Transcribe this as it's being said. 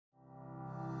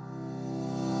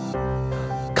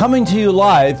Coming to you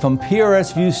live from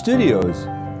PRS View Studios,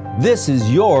 this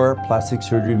is your Plastic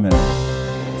Surgery Minute.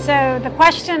 So the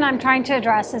question I'm trying to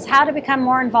address is how to become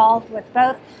more involved with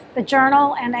both the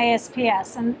journal and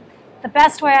ASPS. And the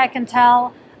best way I can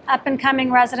tell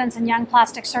up-and-coming residents and young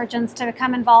plastic surgeons to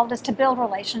become involved is to build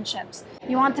relationships.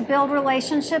 You want to build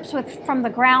relationships from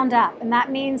the ground up, and that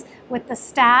means with the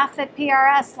staff at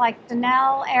PRS like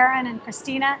Danelle, Aaron, and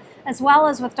Christina, as well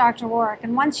as with Dr. Warwick.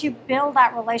 And once you build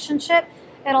that relationship,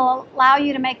 it'll allow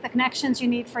you to make the connections you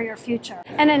need for your future.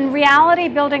 And in reality,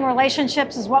 building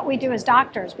relationships is what we do as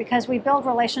doctors, because we build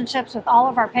relationships with all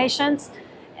of our patients,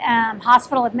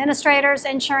 hospital administrators,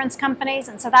 insurance companies,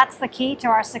 and so that's the key to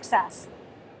our success.